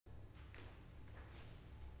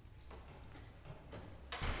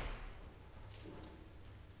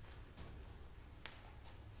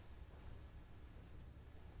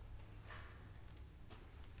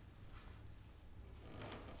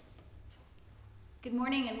Good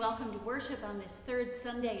morning and welcome to worship on this third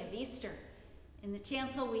Sunday of Easter. In the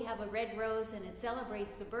chancel we have a red rose and it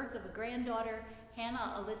celebrates the birth of a granddaughter,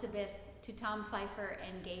 Hannah Elizabeth, to Tom Pfeiffer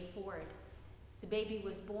and Gay Ford. The baby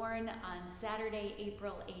was born on Saturday,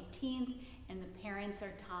 April 18th, and the parents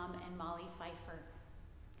are Tom and Molly Pfeiffer.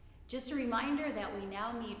 Just a reminder that we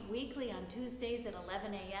now meet weekly on Tuesdays at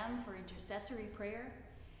 11 a.m. for intercessory prayer.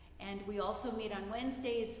 And we also meet on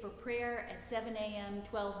Wednesdays for prayer at 7 a.m.,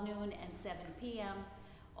 12 noon, and 7 p.m.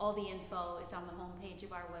 All the info is on the homepage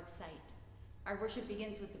of our website. Our worship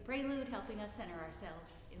begins with the prelude, helping us center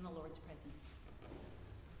ourselves in the Lord's presence.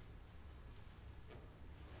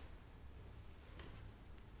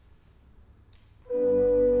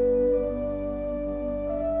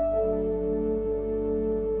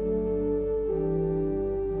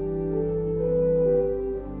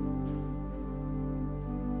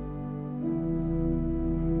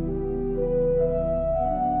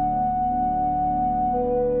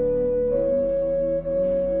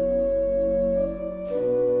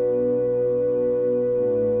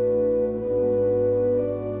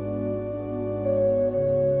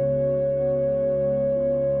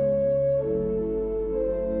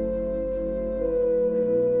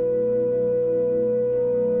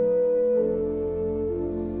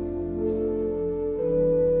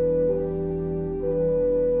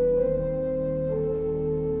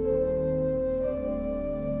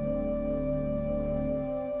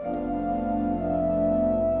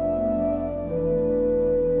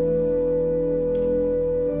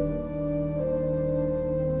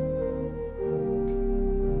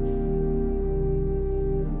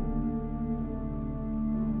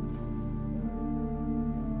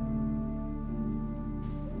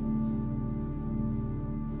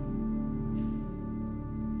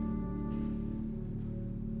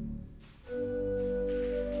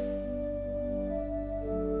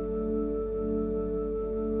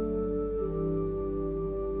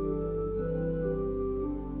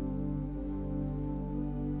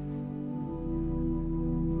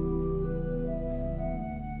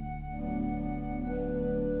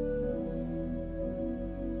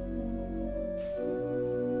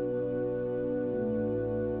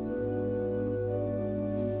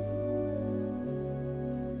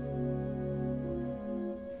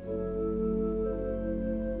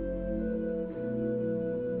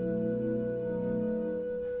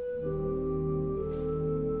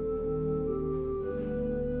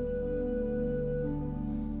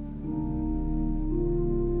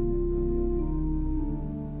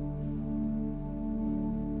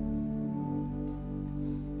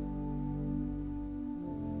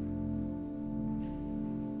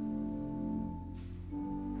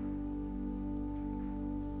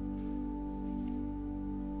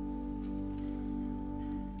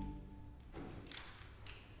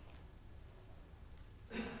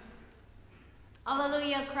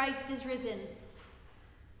 Alleluia, Christ is risen.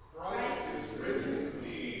 Christ is risen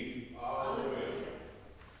indeed. Alleluia.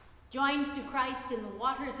 Joined to Christ in the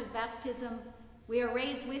waters of baptism, we are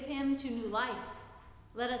raised with him to new life.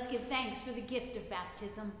 Let us give thanks for the gift of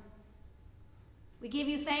baptism. We give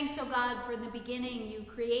you thanks, O God, for in the beginning you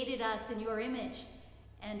created us in your image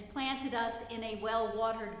and planted us in a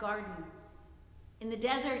well-watered garden. In the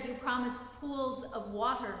desert you promised pools of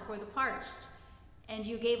water for the parched, and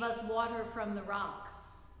you gave us water from the rock.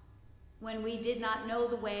 When we did not know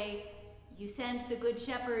the way, you sent the Good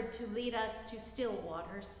Shepherd to lead us to still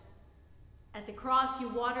waters. At the cross you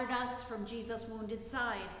watered us from Jesus' wounded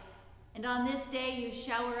side, and on this day you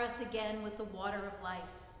shower us again with the water of life.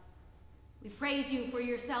 We praise you for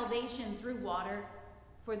your salvation through water,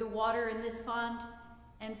 for the water in this font,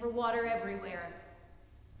 and for water everywhere.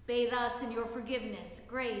 Bathe us in your forgiveness,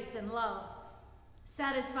 grace, and love.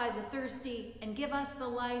 Satisfy the thirsty and give us the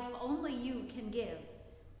life only you can give.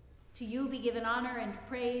 To you be given honor and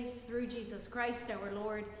praise through Jesus Christ our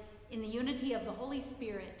Lord, in the unity of the Holy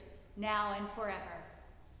Spirit, now and forever.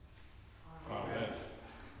 Amen.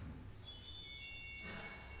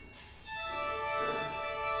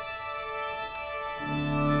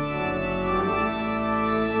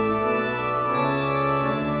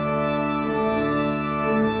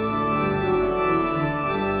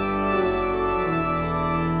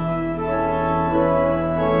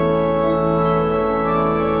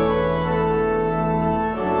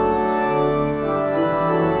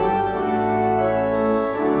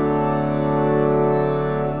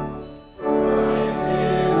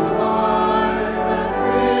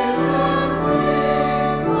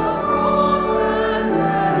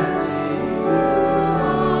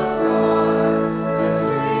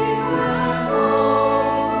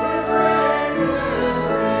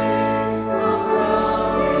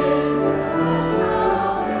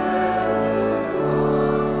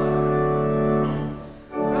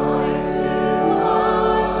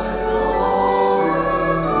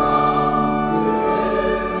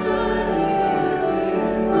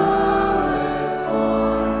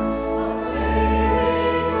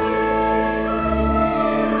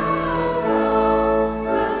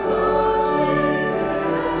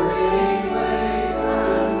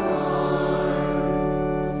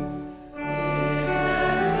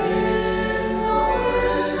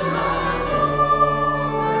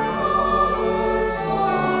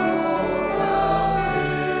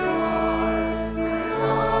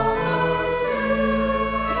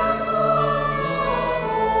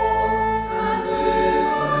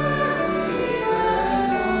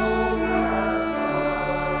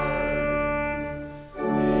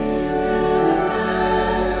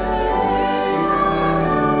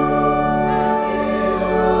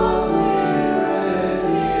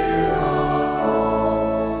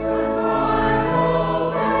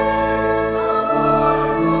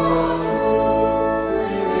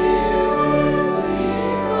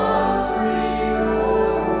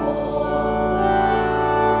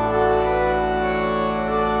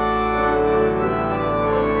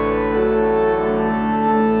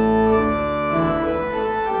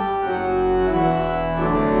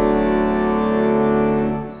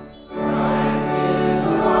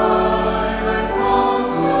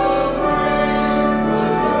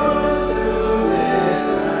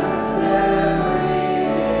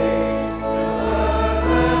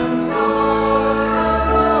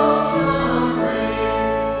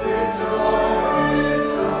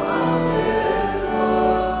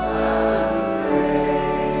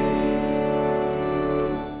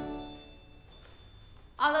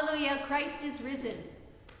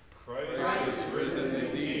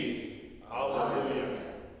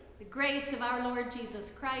 grace of our Lord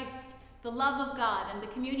Jesus Christ, the love of God, and the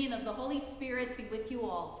communion of the Holy Spirit be with you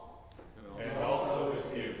all. And also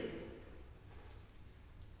with you.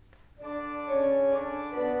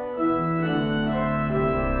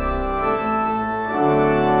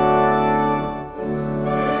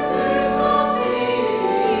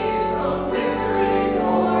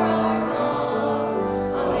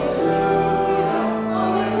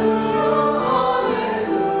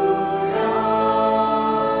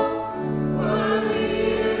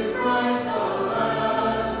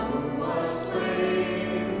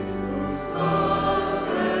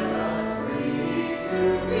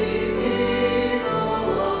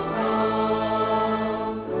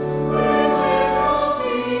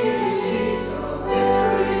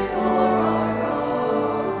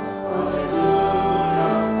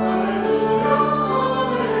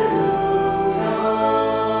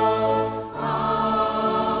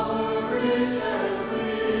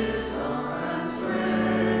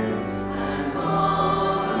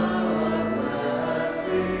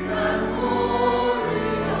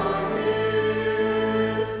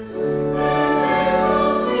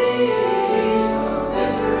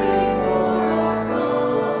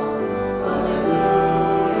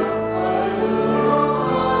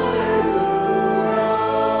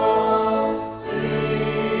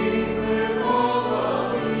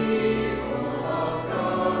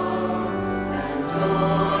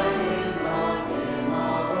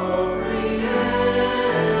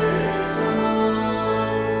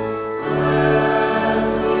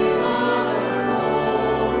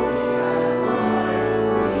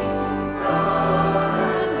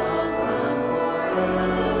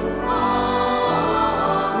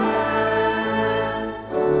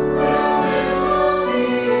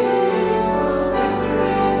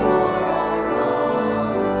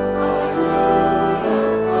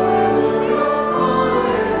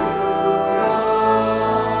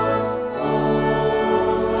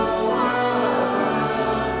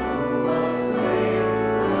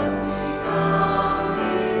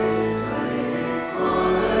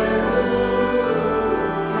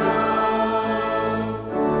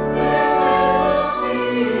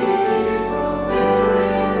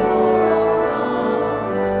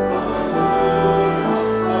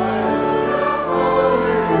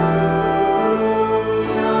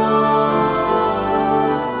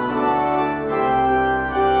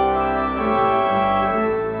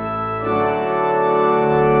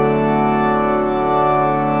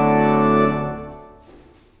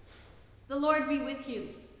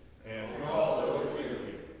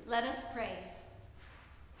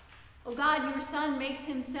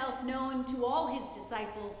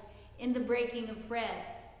 In the breaking of bread.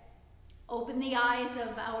 Open the eyes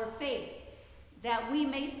of our faith, that we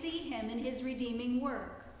may see him in his redeeming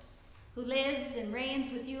work, who lives and reigns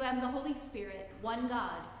with you and the Holy Spirit, one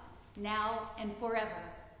God, now and forever.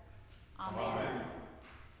 Amen. Amen.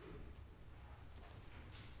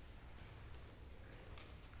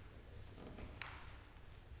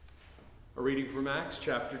 A reading from Acts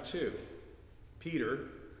chapter 2. Peter,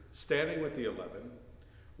 standing with the 11,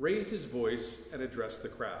 raised his voice and addressed the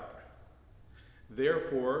crowd.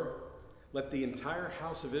 Therefore, let the entire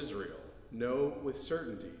house of Israel know with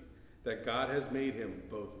certainty that God has made him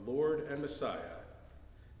both Lord and Messiah,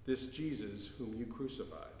 this Jesus whom you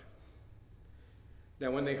crucified.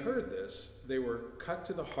 Now when they heard this, they were cut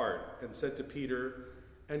to the heart and said to Peter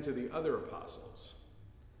and to the other apostles,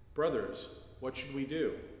 "Brothers, what should we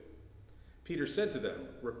do?" Peter said to them,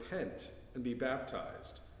 "Repent and be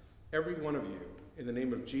baptized, every one of you, in the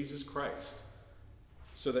name of Jesus Christ,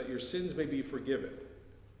 so that your sins may be forgiven,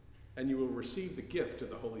 and you will receive the gift of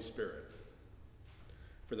the Holy Spirit.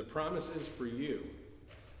 For the promise is for you,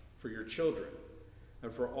 for your children,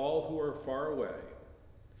 and for all who are far away,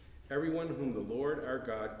 everyone whom the Lord our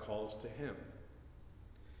God calls to him."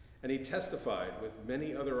 And he testified with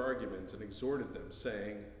many other arguments and exhorted them,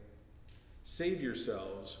 saying, "Save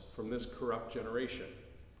yourselves from this corrupt generation."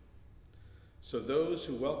 So those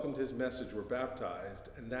who welcomed his message were baptized,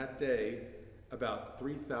 and that day about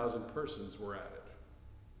 3,000 persons were added.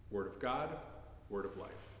 Word of God, word of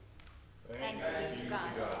life. Thanks be to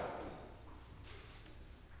God.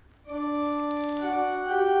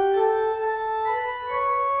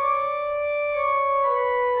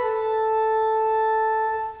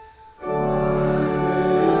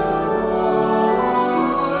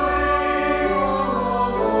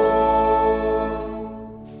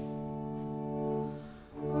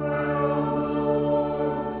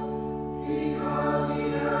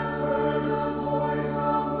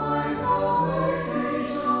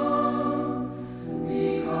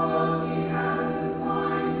 Because he has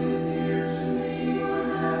inclined his ear to me.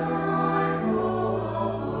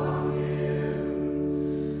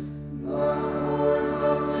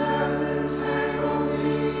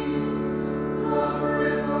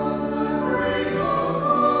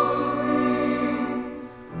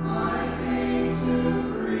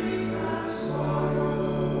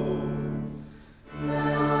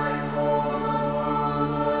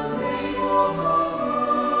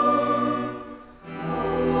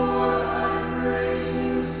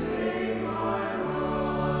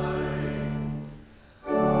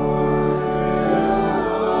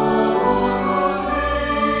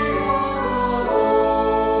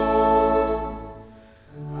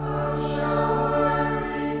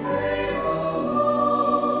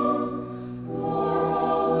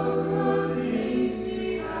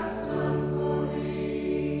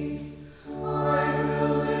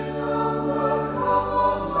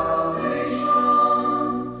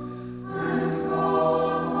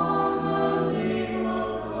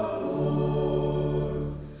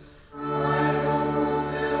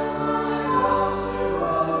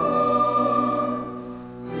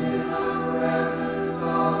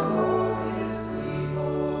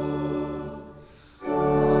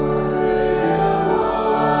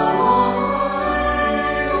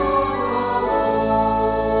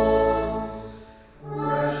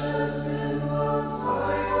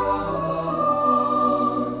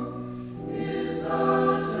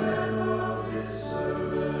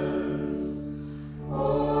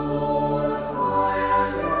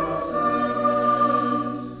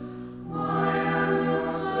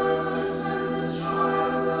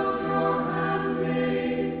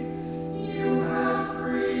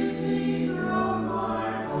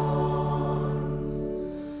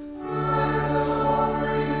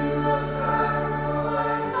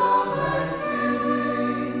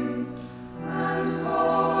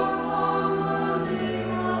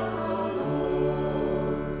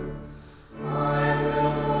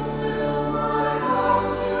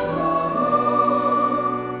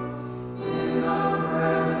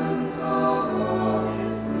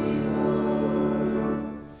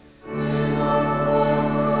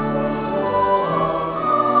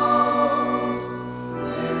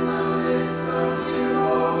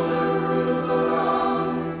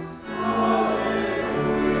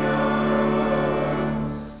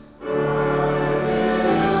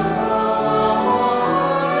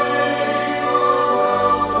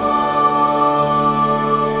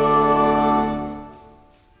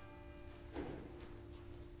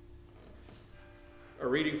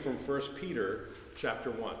 1 Peter chapter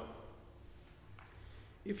 1.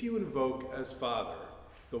 If you invoke as Father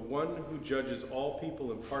the one who judges all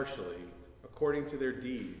people impartially according to their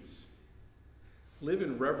deeds, live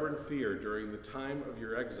in reverent fear during the time of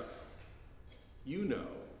your exile. You know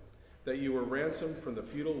that you were ransomed from the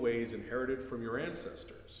futile ways inherited from your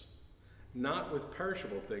ancestors, not with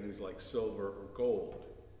perishable things like silver or gold,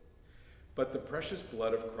 but the precious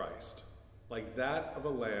blood of Christ, like that of a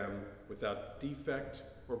lamb without defect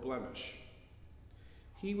or blemish.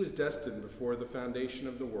 He was destined before the foundation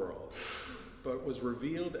of the world, but was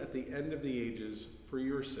revealed at the end of the ages for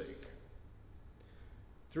your sake.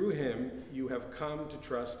 Through him you have come to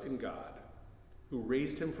trust in God, who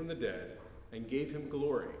raised him from the dead and gave him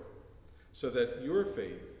glory, so that your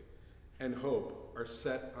faith and hope are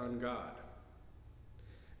set on God.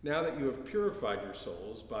 Now that you have purified your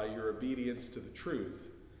souls by your obedience to the truth,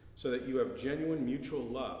 so that you have genuine mutual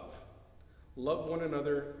love, love one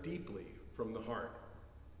another deeply from the heart.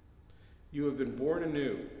 You have been born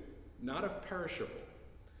anew, not of perishable,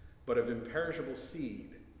 but of imperishable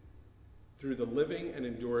seed, through the living and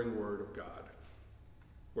enduring Word of God.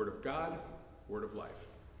 Word of God, Word of life.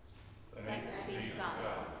 Thanks be to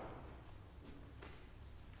God.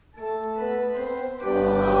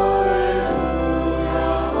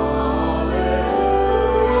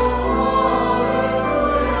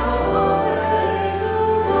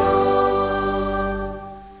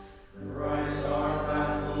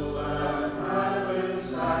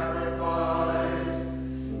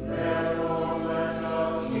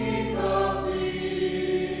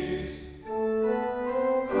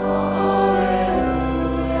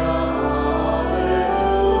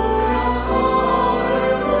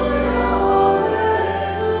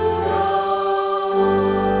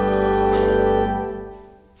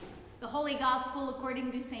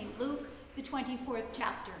 According to St. Luke, the 24th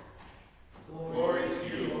chapter. Glory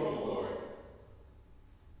to you, O Lord.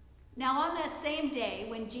 Now on that same day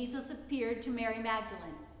when Jesus appeared to Mary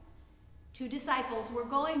Magdalene, 2 disciples were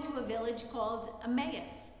going to a village called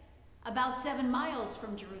Emmaus, about 7 miles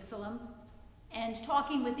from Jerusalem, and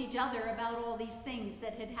talking with each other about all these things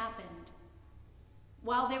that had happened.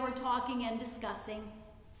 While they were talking and discussing,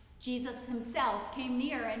 Jesus himself came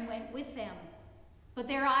near and went with them. But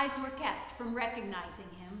their eyes were kept from recognizing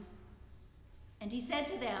him. And he said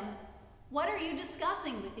to them, "What are you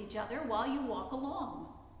discussing with each other while you walk along?"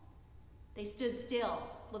 They stood still,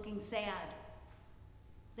 looking sad.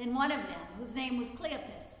 Then one of them, whose name was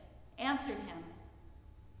Cleopas, answered him,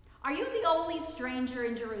 "Are you the only stranger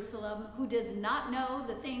in Jerusalem who does not know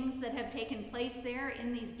the things that have taken place there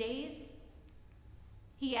in these days?"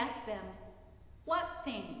 He asked them, "What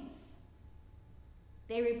things?"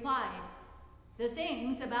 They replied, "The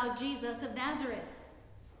things about Jesus of Nazareth,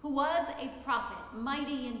 who was a prophet,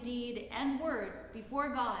 mighty in deed and word before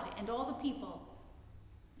God and all the people,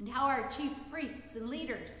 and how our chief priests and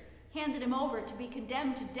leaders handed him over to be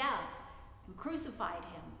condemned to death and crucified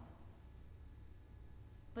him.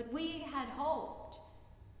 But we had hoped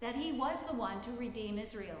that he was the one to redeem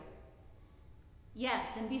Israel.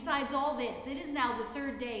 Yes, and besides all this, it is now the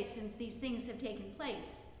 3rd day since these things have taken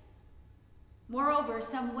place. Moreover,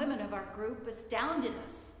 some women of our group astounded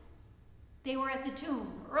us. They were at the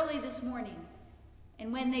tomb early this morning,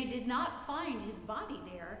 and when they did not find his body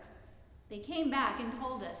there, they came back and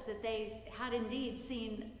told us that they had indeed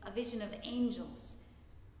seen a vision of angels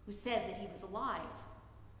who said that he was alive.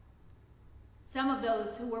 Some of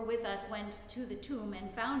those who were with us went to the tomb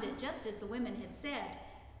and found it just as the women had said,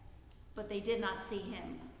 but they did not see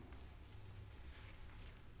him."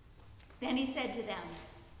 Then he said to them,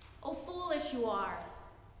 "O foolish you are,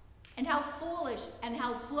 and how foolish and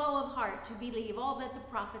how slow of heart to believe all that the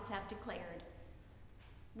prophets have declared.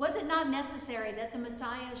 Was it not necessary that the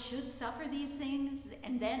Messiah should suffer these things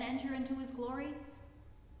and then enter into his glory?"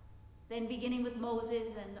 Then, beginning with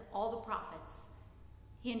Moses and all the prophets,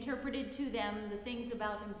 he interpreted to them the things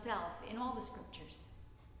about himself in all the scriptures.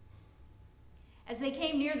 As they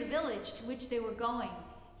came near the village to which they were going,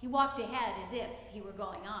 he walked ahead as if he were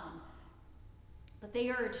going on. But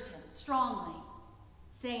they urged him strongly,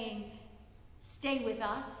 saying, "Stay with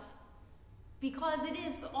us, because it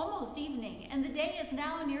is almost evening, and the day is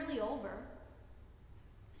now nearly over."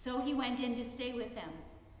 So he went in to stay with them.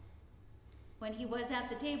 When he was at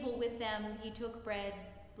the table with them, he took bread,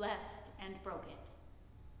 blessed, and broke it.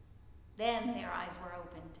 Then their eyes were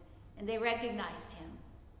opened, and they recognized him,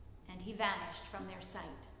 and he vanished from their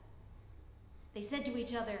sight. They said to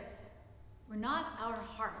each other, "Were not our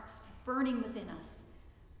hearts burning within us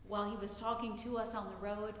while he was talking to us on the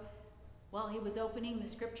road, while he was opening the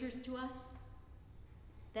scriptures to us?"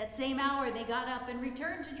 That same hour they got up and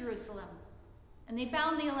returned to Jerusalem, And they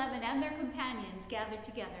found the 11 and their companions gathered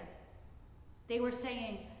together. They were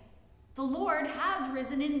saying, "The Lord has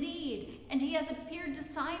risen indeed, and he has appeared to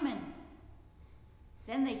Simon."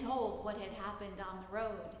 Then they told what had happened on the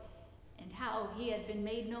road and how he had been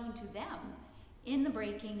made known to them in the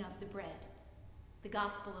breaking of the bread. The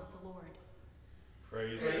gospel of the Lord.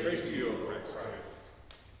 Praise to you, O Christ.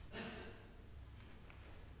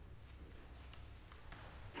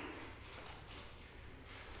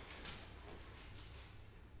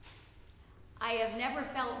 I have never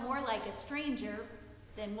felt more like a stranger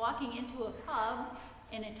than walking into a pub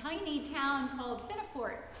in a tiny town called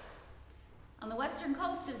Finnefort on the western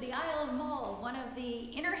coast of the Isle of Mull, one of the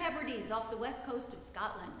Inner Hebrides off the west coast of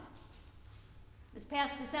Scotland. This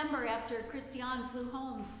past December, after Christian flew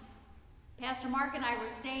home, Pastor Mark and I were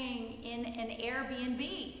staying in an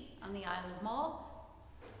Airbnb on the Isle of Mull,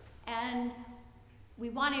 and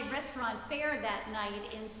we wanted restaurant fare that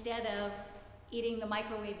night instead of eating the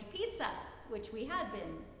microwaved pizza, which we had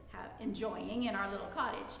been enjoying in our little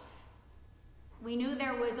cottage. We knew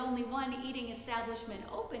there was only one eating establishment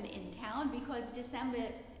open in town because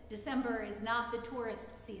December is not the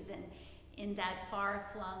tourist season in that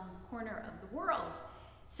far-flung corner of the world.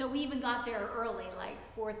 So we even got there early, like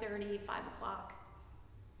 4:30, 5 o'clock.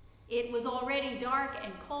 It was already dark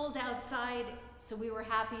and cold outside, so we were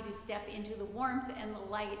happy to step into the warmth and the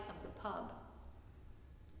light of the pub.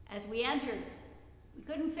 As we entered, we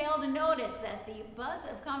couldn't fail to notice that the buzz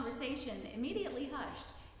of conversation immediately hushed,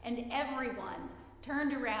 and everyone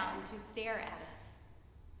turned around to stare at us.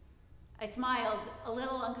 I smiled a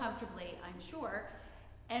little uncomfortably, I'm sure,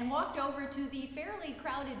 and walked over to the fairly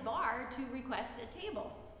crowded bar to request a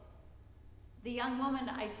table. The young woman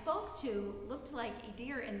I spoke to looked like a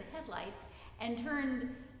deer in the headlights and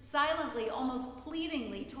turned silently, almost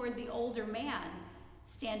pleadingly, toward the older man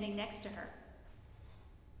standing next to her.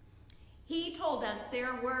 He told us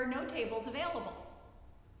there were no tables available.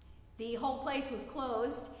 The whole place was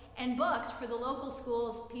closed and booked for the local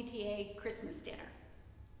school's PTA Christmas dinner.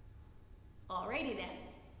 Alrighty then.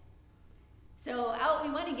 So out we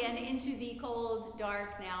went again into the cold,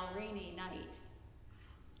 dark, now rainy night.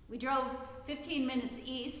 We drove 15 minutes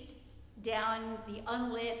east down the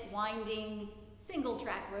unlit, winding,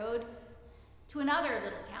 single-track road to another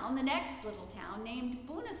little town, the next little town named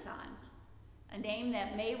Bunasan, a name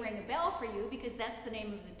that may ring a bell for you because that's the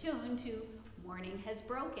name of the tune to Morning Has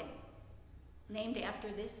Broken, named after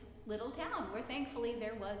this little town where thankfully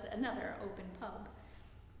there was another open pub.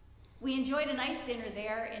 We enjoyed a nice dinner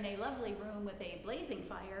there in a lovely room with a blazing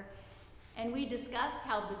fire, and we discussed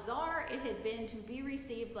how bizarre it had been to be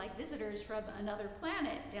received like visitors from another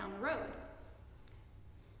planet down the road.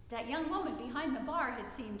 That young woman behind the bar had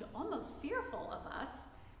seemed almost fearful of us.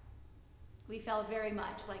 We felt very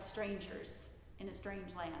much like strangers in a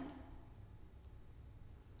strange land.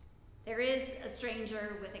 There is a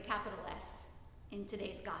stranger with a capital S in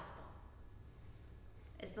today's gospel.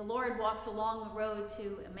 As the Lord walks along the road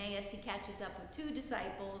to Emmaus, he catches up with two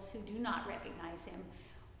disciples who do not recognize him.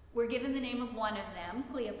 We're given the name of one of them,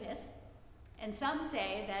 Cleopas, and some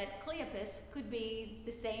say that Cleopas could be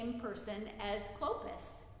the same person as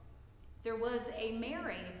Clopas. There was a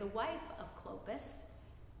Mary, the wife of Clopas,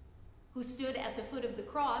 who stood at the foot of the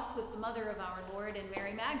cross with the mother of our Lord and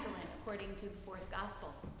Mary Magdalene, according to the fourth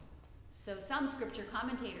gospel. So some scripture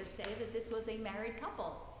commentators say that this was a married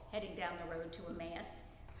couple heading down the road to Emmaus.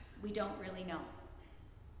 We don't really know.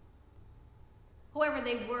 Whoever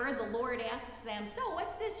they were, the Lord asks them, "So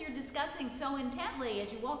what's this you're discussing so intently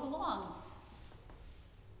as you walk along?"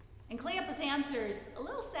 And Cleopas answers a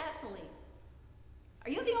little sassily,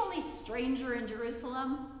 "Are you the only stranger in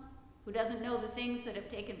Jerusalem who doesn't know the things that have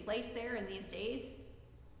taken place there in these days?"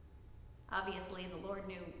 Obviously, the Lord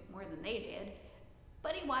knew more than they did,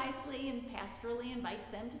 but he wisely and pastorally invites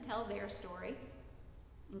them to tell their story,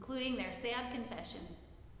 including their sad confession.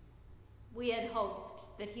 We had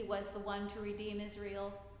hoped that he was the one to redeem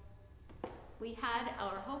Israel. We had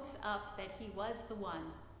our hopes up that he was the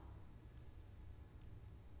one.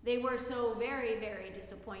 They were so very, very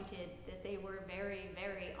disappointed that they were very,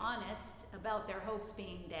 very honest about their hopes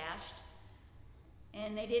being dashed.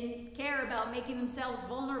 And they didn't care about making themselves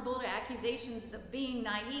vulnerable to accusations of being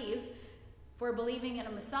naive for believing in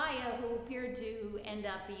a Messiah who appeared to end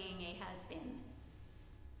up being a has-been.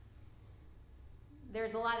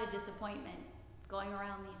 There's a lot of disappointment going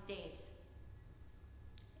around these days.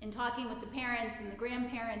 In talking with the parents and the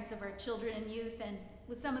grandparents of our children and youth and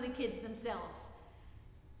with some of the kids themselves,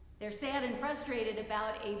 they're sad and frustrated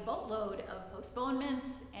about a boatload of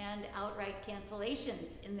postponements and outright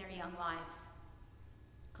cancellations in their young lives.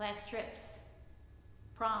 Class trips,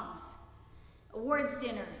 proms, awards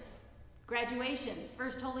dinners, graduations,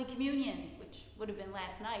 First Holy Communion, which would have been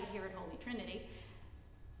last night here at Holy Trinity,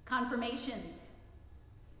 confirmations.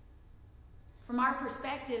 From our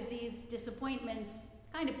perspective, these disappointments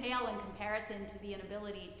kind of pale in comparison to the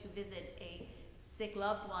inability to visit a sick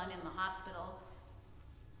loved one in the hospital,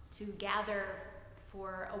 to gather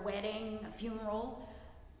for a wedding, a funeral.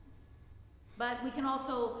 But we can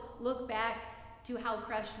also look back to how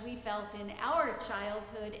crushed we felt in our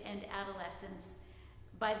childhood and adolescence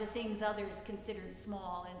by the things others considered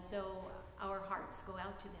small, and so our hearts go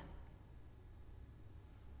out to them.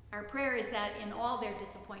 Our prayer is that in all their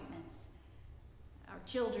disappointments, our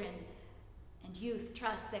children and youth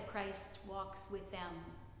trust that Christ walks with them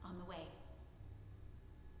on the way.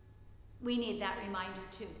 We need that reminder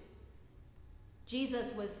too.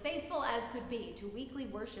 Jesus was faithful as could be to weekly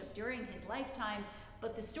worship during his lifetime,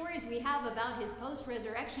 but the stories we have about his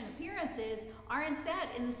post-resurrection appearances aren't set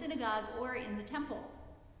in the synagogue or in the temple.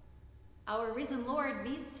 Our risen Lord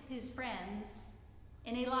meets his friends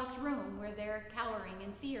in a locked room where they're cowering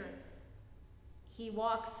in fear. He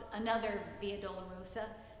walks another Via Dolorosa,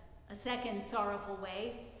 a second sorrowful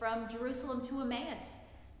way, from Jerusalem to Emmaus,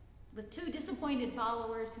 with two disappointed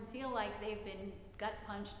followers who feel like they've been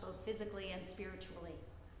gut-punched both physically and spiritually.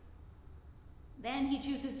 Then he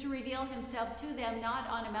chooses to reveal himself to them not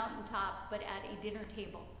on a mountaintop, but at a dinner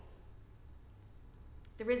table.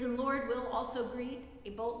 The risen Lord will also greet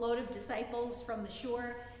a boatload of disciples from the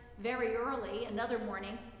shore very early another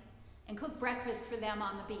morning and cook breakfast for them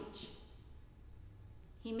on the beach.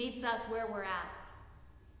 He meets us where we're at,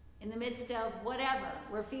 in the midst of whatever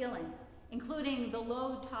we're feeling, including the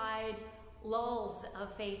low tide lulls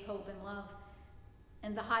of faith, hope, and love,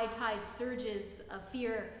 and the high tide surges of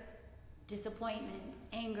fear, disappointment,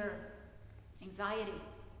 anger, anxiety.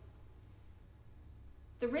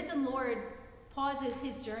 The risen Lord pauses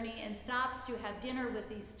his journey and stops to have dinner with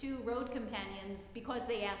these two road companions because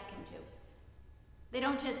they ask him to. They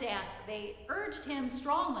don't just ask, they urged him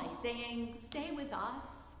strongly, saying, "Stay with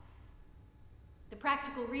us." The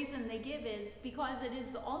practical reason they give is because it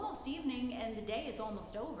is almost evening and the day is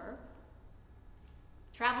almost over.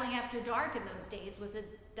 Traveling after dark in those days was a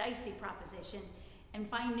dicey proposition, and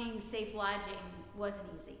finding safe lodging wasn't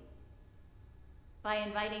easy. By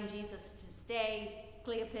inviting Jesus to stay,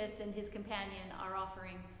 Cleopas and his companion are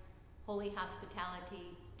offering holy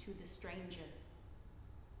hospitality to the stranger.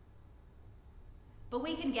 But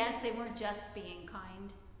we can guess they weren't just being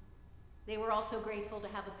kind. They were also grateful to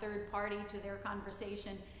have a third party to their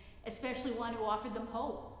conversation, especially one who offered them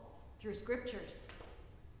hope through scriptures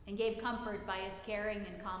and gave comfort by his caring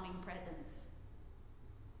and calming presence.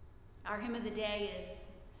 Our hymn of the day is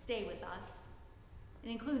 "Stay with Us." It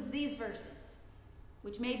includes these verses,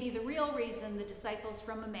 which may be the real reason the disciples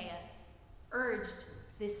from Emmaus urged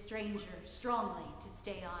this stranger strongly to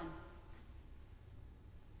stay on.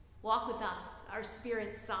 Walk with us, our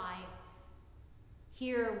spirits sigh.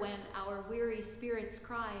 Hear when our weary spirits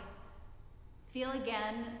cry. Feel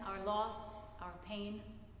again our loss, our pain.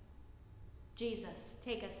 Jesus,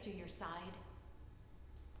 take us to your side.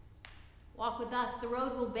 Walk with us, the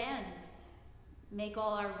road will bend. Make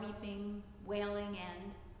all our weeping, wailing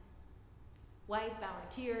end. Wipe our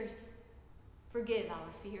tears, forgive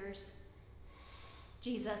our fears.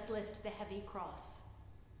 Jesus, lift the heavy cross.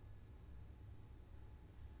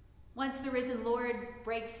 Once the risen Lord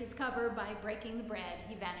breaks his cover by breaking the bread,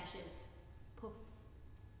 he vanishes. Poof.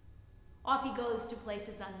 Off he goes to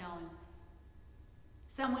places unknown.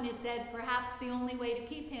 Someone has said perhaps the only way to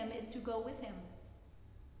keep him is to go with him.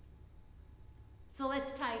 So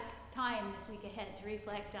let's take time this week ahead to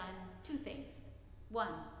reflect on two things.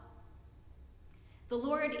 One, the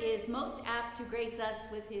Lord is most apt to grace us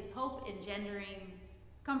with his hope-engendering,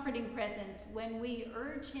 comforting presence when we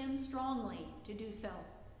urge him strongly to do so,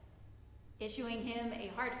 issuing him a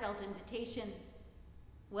heartfelt invitation,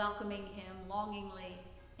 welcoming him longingly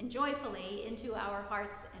and joyfully into our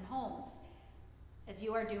hearts and homes, as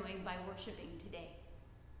you are doing by worshiping today.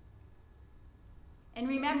 And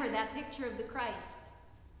remember that picture of the Christ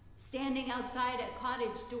standing outside a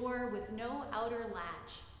cottage door with no outer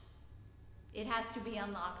latch. It has to be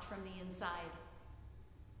unlocked from the inside.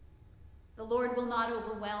 The Lord will not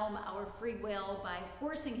overwhelm our free will by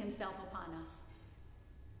forcing himself upon us.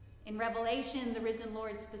 In Revelation, the risen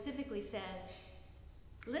Lord specifically says,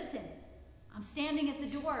 "Listen, I'm standing at the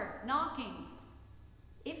door, knocking.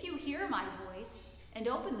 If you hear my voice and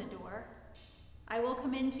open the door, I will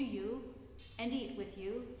come into you and eat with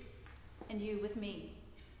you, and you with me."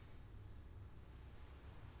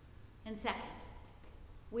 And second,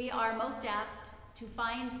 we are most apt to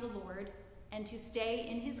find the Lord and to stay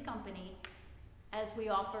in his company as we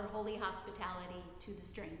offer holy hospitality to the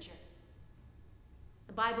stranger.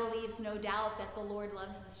 The Bible leaves no doubt that the Lord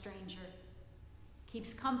loves the stranger,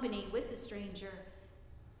 keeps company with the stranger,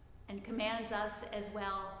 and commands us as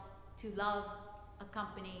well to love,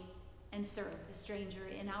 accompany, and serve the stranger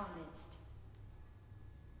in our midst.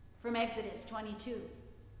 From Exodus 22,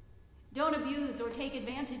 don't abuse or take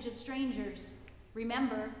advantage of strangers.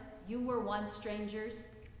 Remember, you were once strangers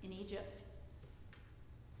in Egypt.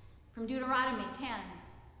 From Deuteronomy 10,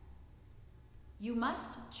 you must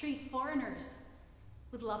treat foreigners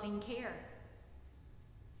with loving care.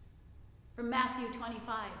 From Matthew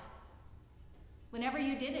 25, whenever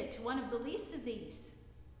you did it to one of the least of these,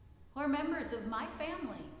 or members of my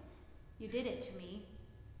family, you did it to me.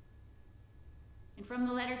 And from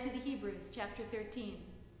the letter to the Hebrews, chapter 13,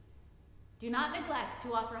 do not neglect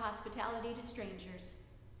to offer hospitality to strangers,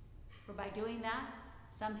 for by doing that,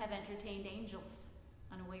 some have entertained angels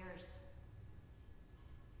unawares.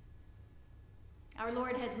 Our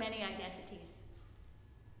Lord has many identities,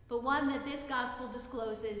 but one that this gospel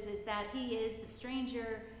discloses is that he is the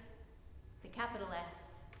stranger, the capital S,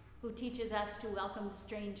 who teaches us to welcome the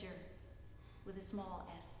stranger with a small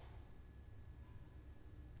s.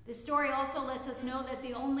 This story also lets us know that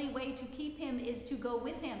the only way to keep him is to go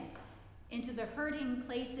with him into the hurting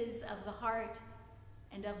places of the heart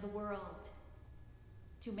and of the world,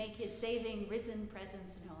 to make his saving, risen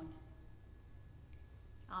presence known.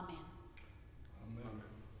 Amen. Amen.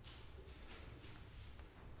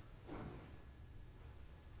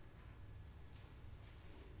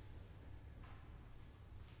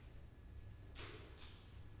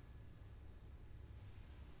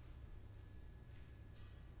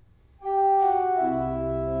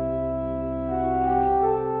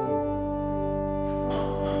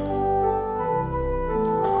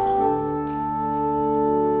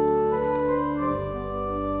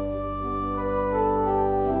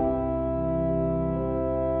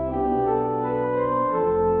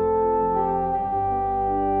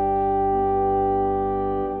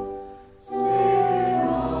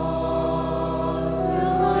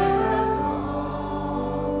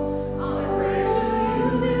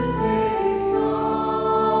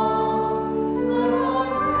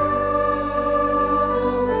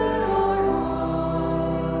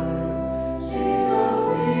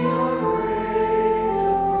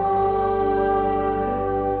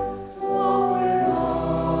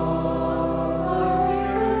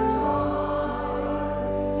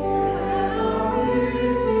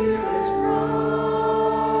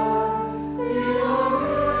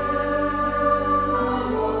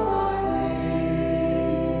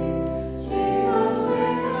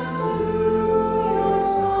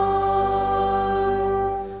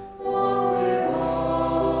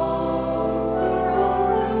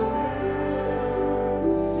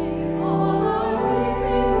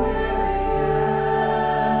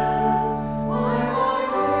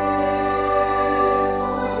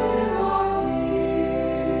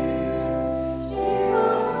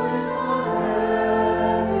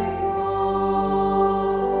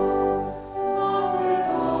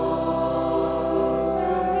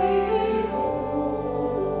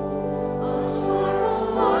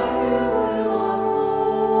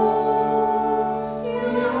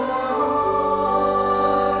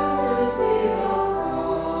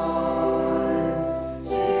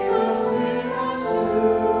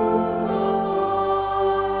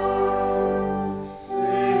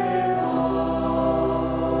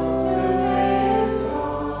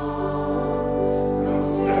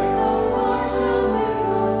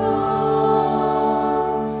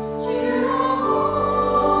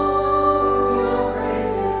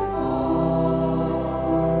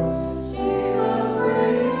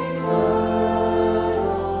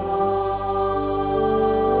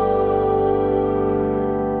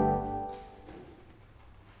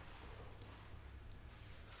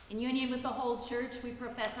 Church, we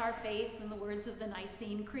profess our faith in the words of the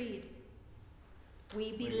Nicene Creed.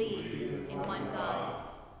 We believe in one God,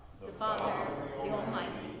 the Father, the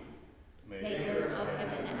Almighty, maker of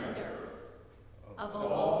heaven and earth, of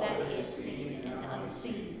all that is seen and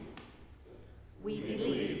unseen. We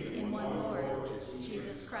believe in one Lord,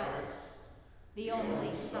 Jesus Christ, the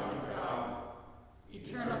only Son of God,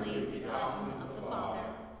 eternally begotten of the Father,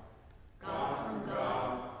 God from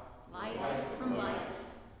God, light from light,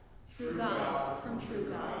 true God from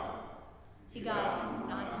true God, begotten,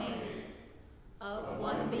 not made, of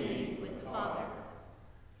one being with the Father.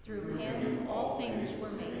 Through him all things were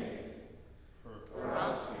made. For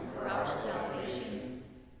us and for our salvation,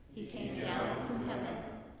 he came down from heaven,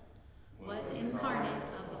 was incarnate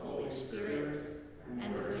of the Holy Spirit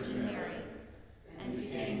and the Virgin Mary, and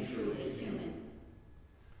became truly human.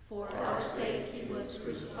 For our sake he was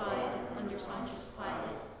crucified under Pontius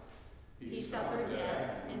Pilate. He suffered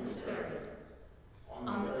death and was buried.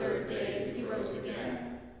 On the third day he rose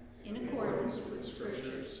again, in accordance with the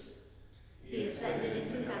Scriptures. He ascended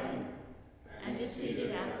into heaven and is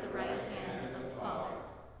seated at the right hand of the Father.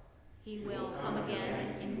 He will come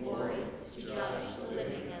again in glory to judge the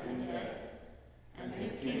living and the dead, and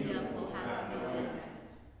his kingdom will have no end.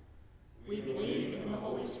 We believe in the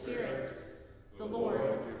Holy Spirit, the Lord,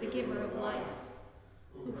 the giver of life,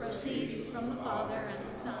 who proceeds from the Father and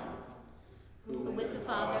the Son, who with the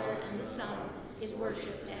Father and the Son is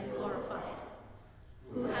worshipped and glorified,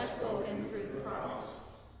 who has spoken through the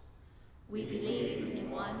prophets. We believe in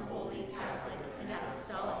one holy Catholic and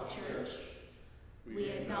Apostolic Church. We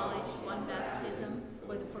acknowledge one baptism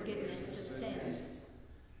for the forgiveness of sins.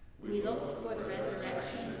 We look for the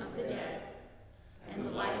resurrection of the dead and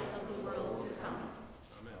the life of the world to come.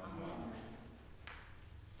 Amen.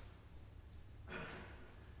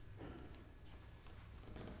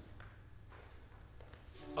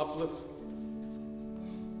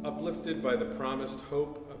 Uplifted by the promised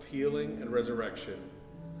hope of healing and resurrection,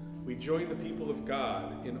 we join the people of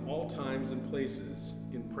God in all times and places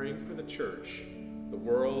in praying for the church, the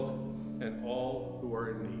world, and all who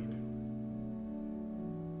are in need.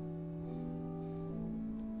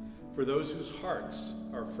 For those whose hearts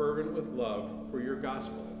are fervent with love for your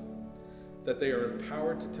gospel, that they are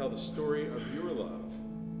empowered to tell the story of your love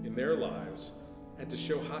in their lives and to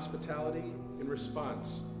show hospitality in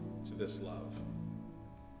response to this love.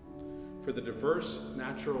 For the diverse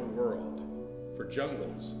natural world, for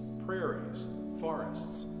jungles, prairies,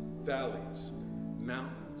 forests, valleys,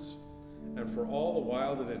 mountains, and for all the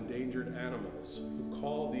wild and endangered animals who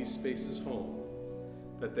call these spaces home,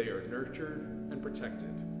 that they are nurtured and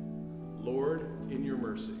protected. Lord, in your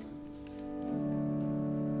mercy.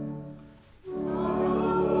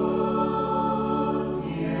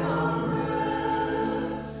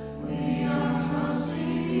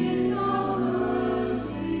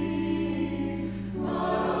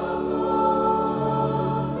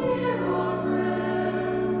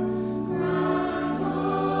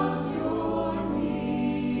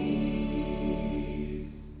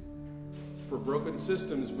 Broken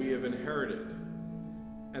systems we have inherited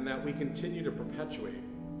and that we continue to perpetuate,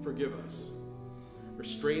 forgive us.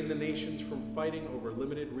 Restrain the nations from fighting over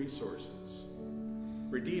limited resources.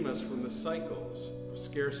 Redeem us from the cycles of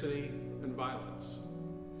scarcity and violence.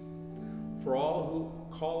 For all who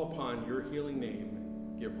call upon your healing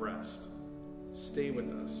name, give rest. Stay with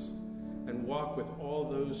us and walk with all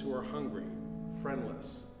those who are hungry,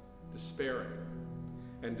 friendless, despairing,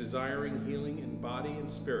 and desiring healing in body and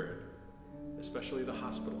spirit, especially the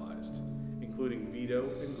hospitalized, including Vito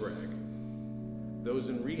and Greg. Those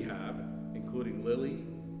in rehab, including Lily,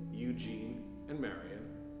 Eugene, and Marion.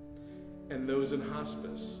 And those in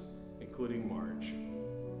hospice, including Marge.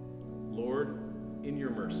 Lord, in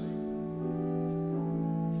your mercy.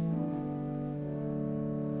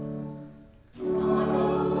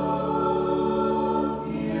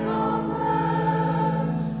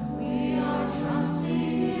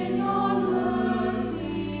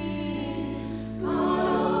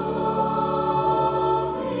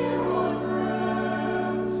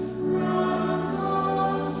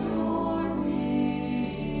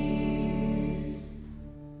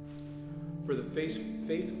 For the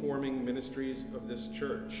faith-forming ministries of this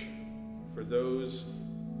church, for those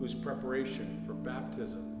whose preparation for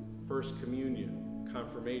baptism, First Communion,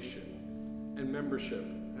 confirmation, and membership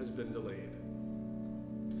has been delayed.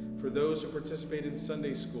 For those who participate in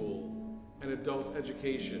Sunday school and adult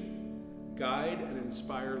education, guide and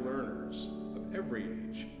inspire learners of every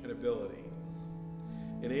age and ability.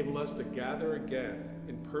 Enable us to gather again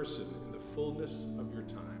in person in the fullness of your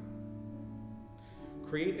time.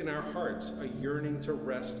 Create in our hearts a yearning to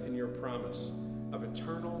rest in your promise of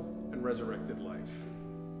eternal and resurrected life.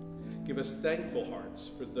 Give us thankful hearts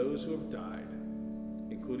for those who have died,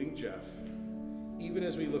 including Jeff, even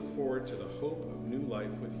as we look forward to the hope of new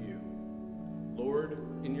life with you. Lord,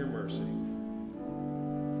 in your mercy.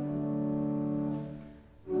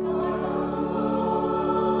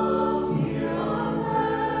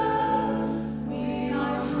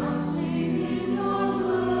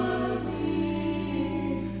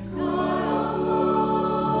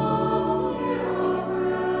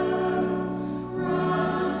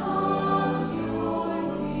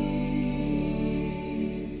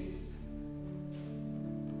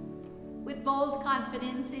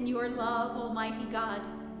 Confidence in your love, Almighty God,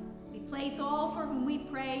 we place all for whom we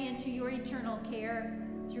pray into your eternal care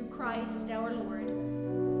through Christ our Lord.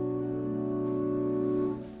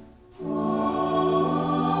 Amen.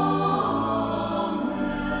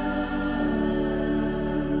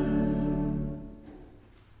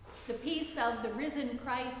 risen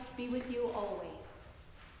Christ be with you always.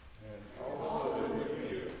 And also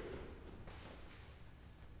with you.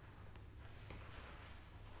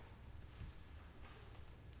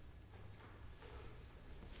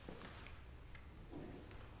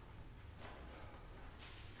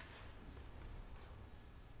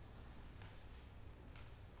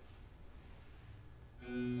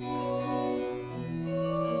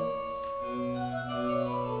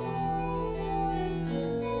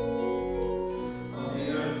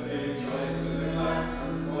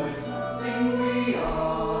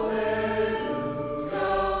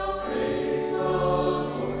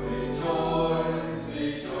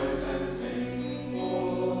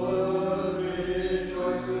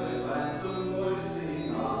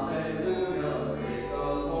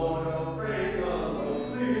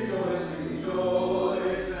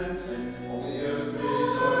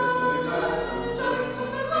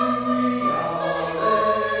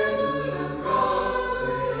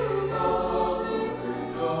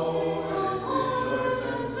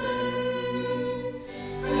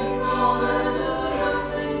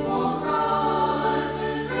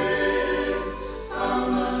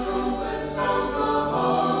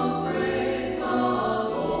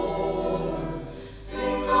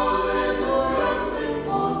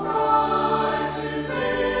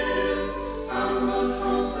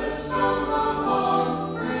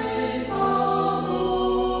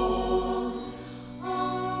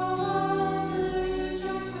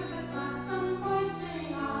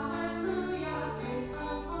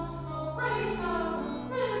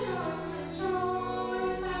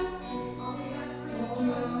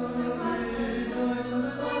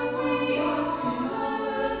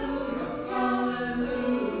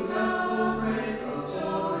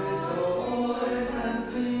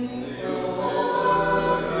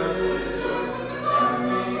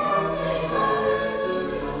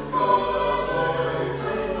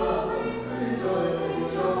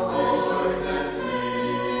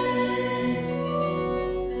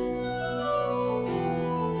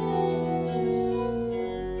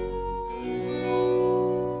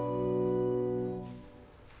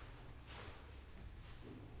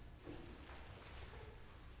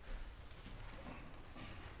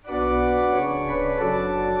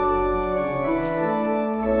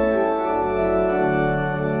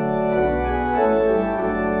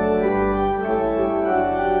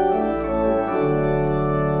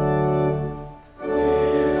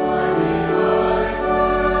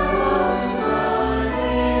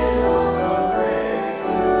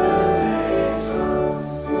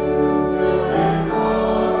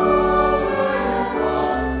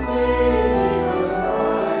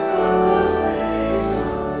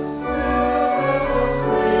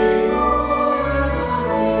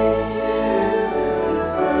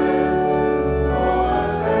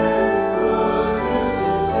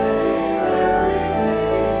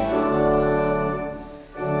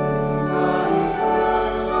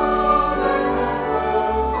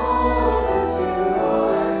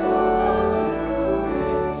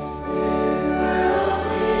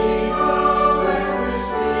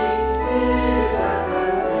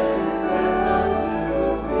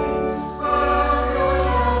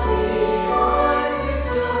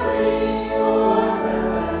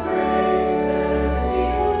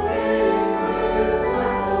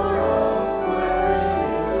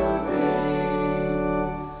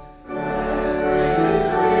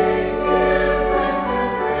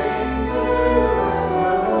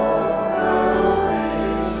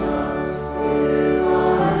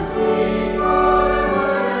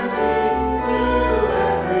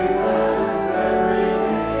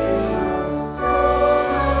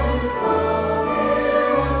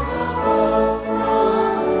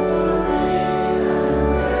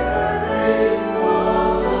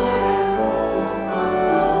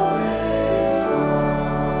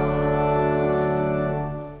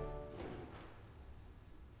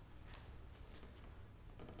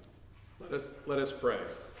 Let us pray.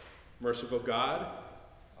 Merciful God,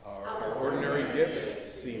 our ordinary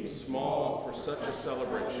gifts seem small for such a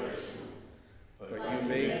celebration, but you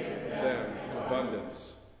make them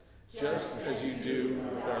abundance, just as you do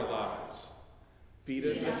with our lives. Feed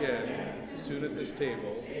us again soon at this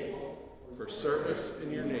table for service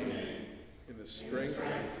in your name, in the strength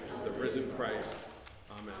of the risen Christ.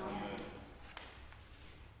 Amen.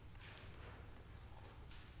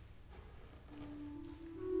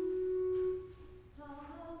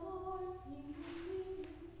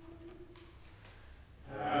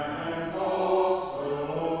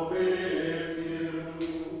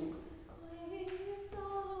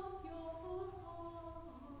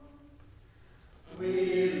 We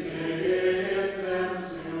give them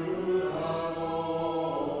to the Lord.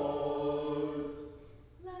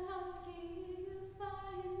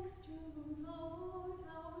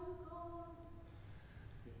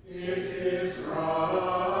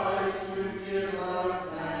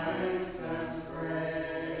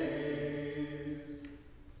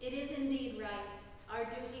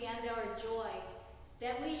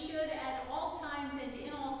 should at all times and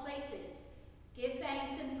in all places give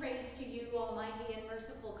thanks and praise to you, Almighty and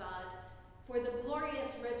merciful God, for the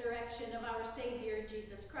glorious resurrection of our Savior,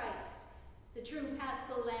 Jesus Christ, the true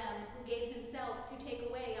Paschal Lamb who gave himself to take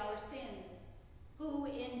away our sin, who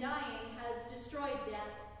in dying has destroyed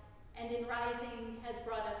death, and in rising has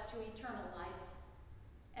brought us to eternal life.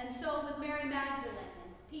 And so with Mary Magdalene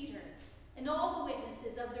and Peter and all the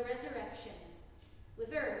witnesses of the resurrection,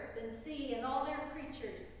 with earth and sea and all their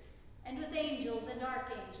creatures, and with angels and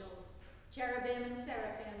archangels, cherubim and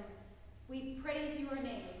seraphim, we praise your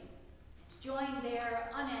name and join their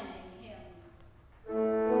unending hymn.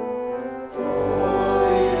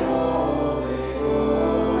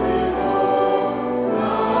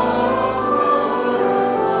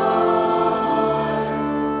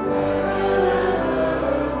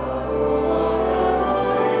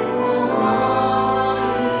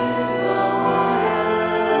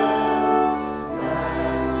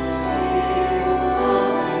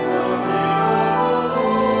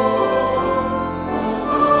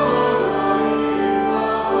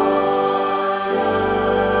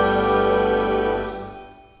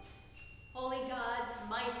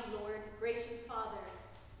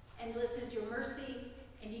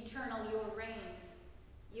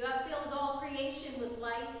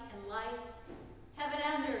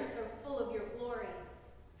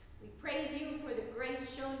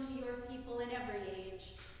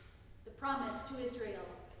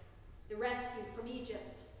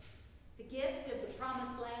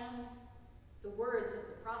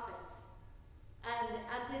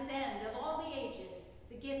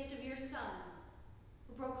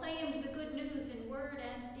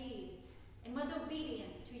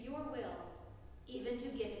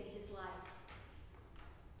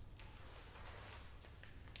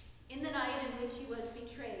 In the night in which he was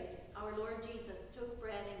betrayed, our Lord Jesus took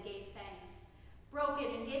bread and gave thanks, broke it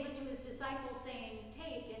and gave it to his disciples, saying,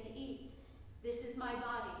 "Take and eat. This is my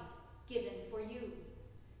body, given for you.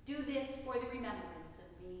 Do this for the remembrance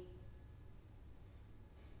of me."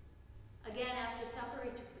 Again, after supper, he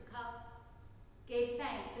took the cup, gave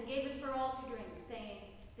thanks, and gave it for all to drink, saying,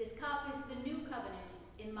 "This cup is the new covenant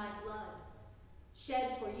in my blood,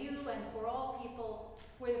 shed for you and for all people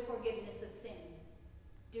for the forgiveness of sin.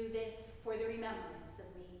 Do this for the remembrance of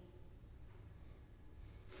me."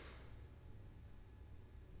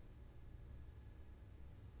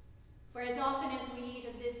 For as often as we eat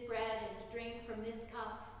of this bread and drink from this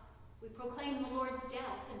cup, we proclaim the Lord's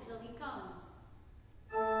death until he comes.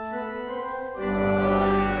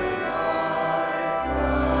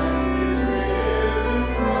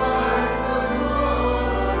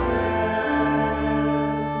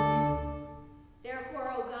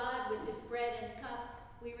 Therefore, O God, with this bread and cup,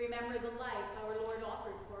 we remember the life our Lord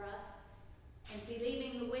offered for us, and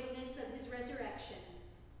believing the witness of his resurrection,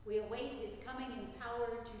 we await his coming in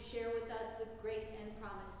power to share with us the great and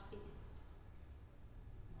promised feast.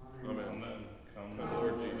 Amen. Amen. Come,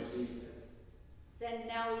 Lord Jesus. Send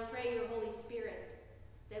now, we pray, your Holy Spirit,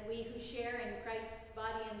 that we who share in Christ's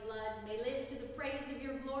body and blood may live to the praise of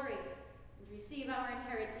your glory and receive our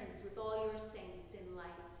inheritance with all your saints in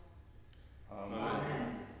light.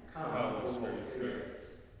 Amen. Come, Holy Spirit.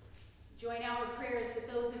 Join our prayers with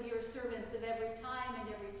those of your servants of every time and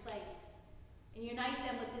every place, and unite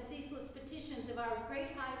them with the ceaseless petitions of our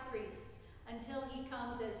great high priest until he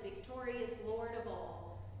comes as victorious Lord of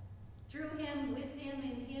all. Through him, with him,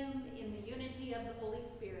 in the unity of the Holy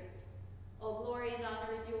Spirit, all glory and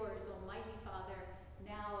honor is yours, Almighty Father,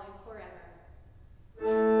 now and forever.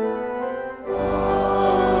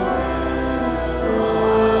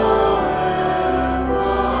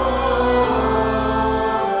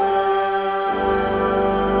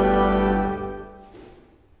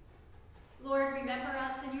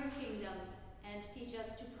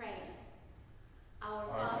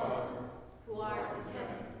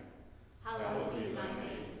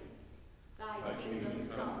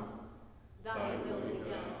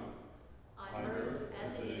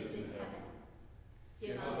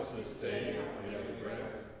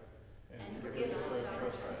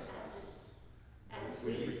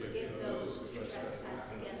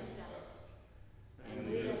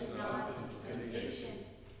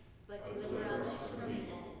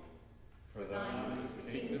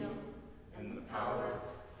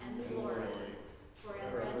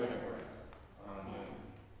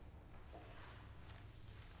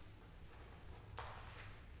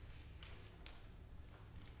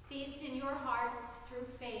 Feast in your hearts through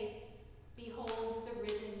faith, behold the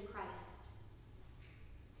risen Christ.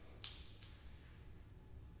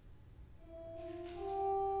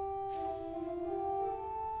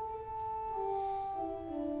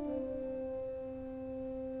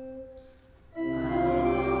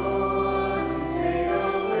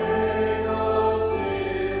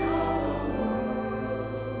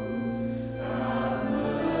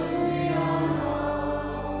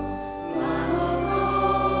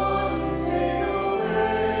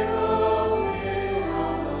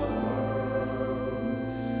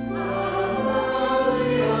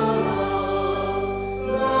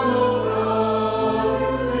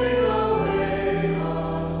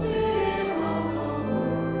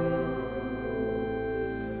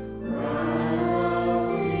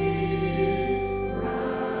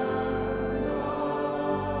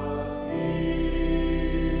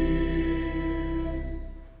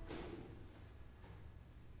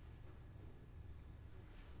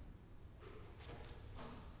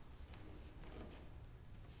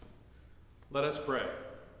 Let us pray.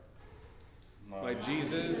 My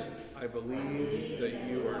Jesus, I believe that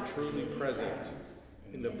you are truly present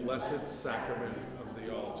in the blessed sacrament of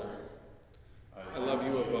the altar. I love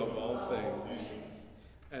you above all things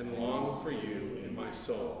and long for you in my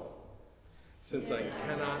soul. Since I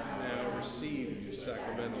cannot now receive you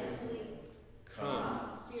sacramentally, come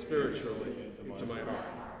spiritually into my heart.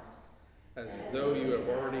 As though you have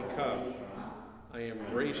already come, I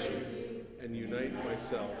embrace you and unite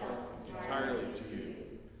myself entirely to you.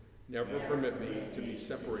 Never permit me to be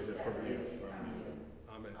separated from you.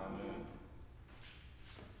 Amen.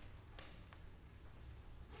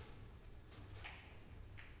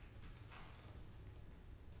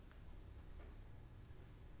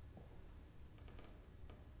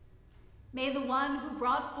 May the one who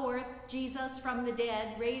brought forth Jesus from the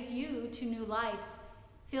dead raise you to new life,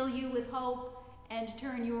 fill you with hope, and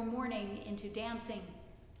turn your mourning into dancing.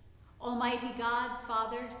 Almighty God,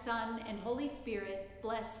 Father, Son, and Holy Spirit,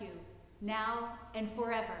 bless you, now and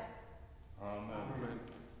forever. Amen.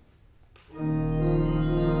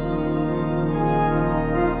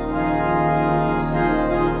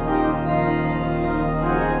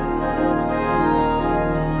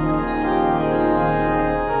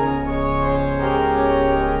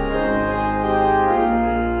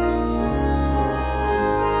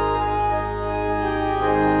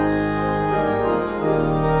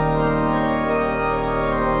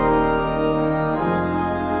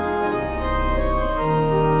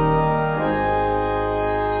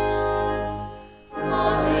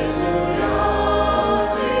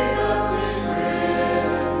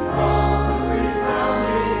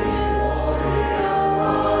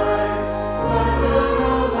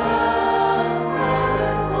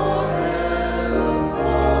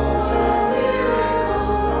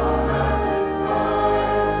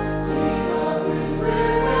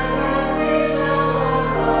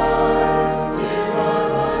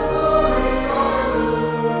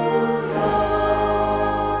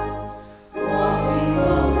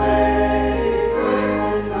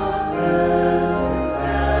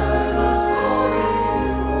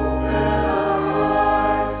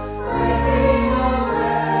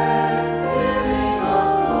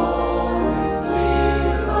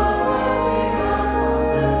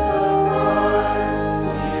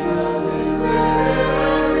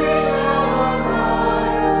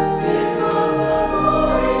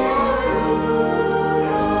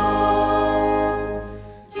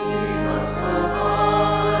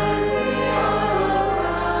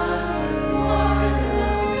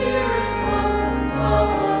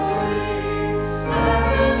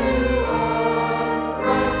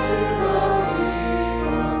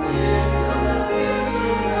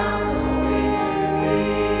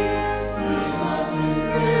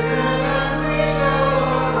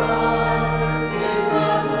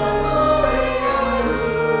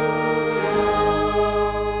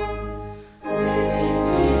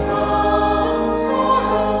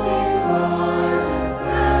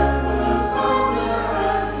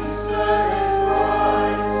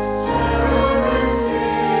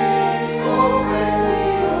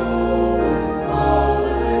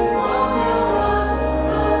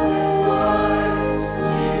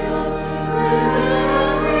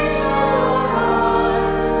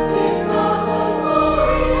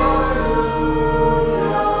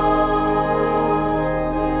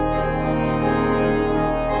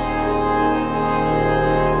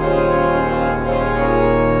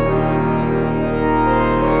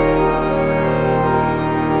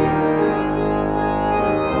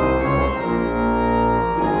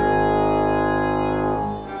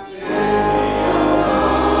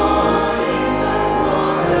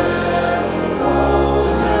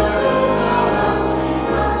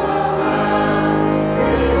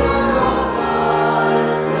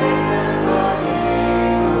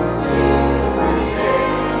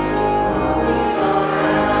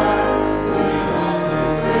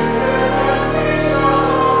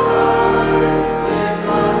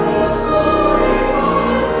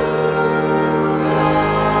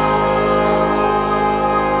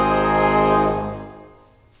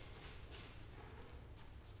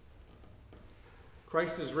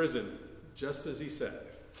 Christ is risen, just as he said.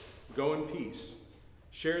 Go in peace.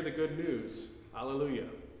 Share the good news. Alleluia.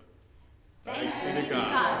 Thanks be to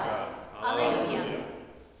God. Alleluia.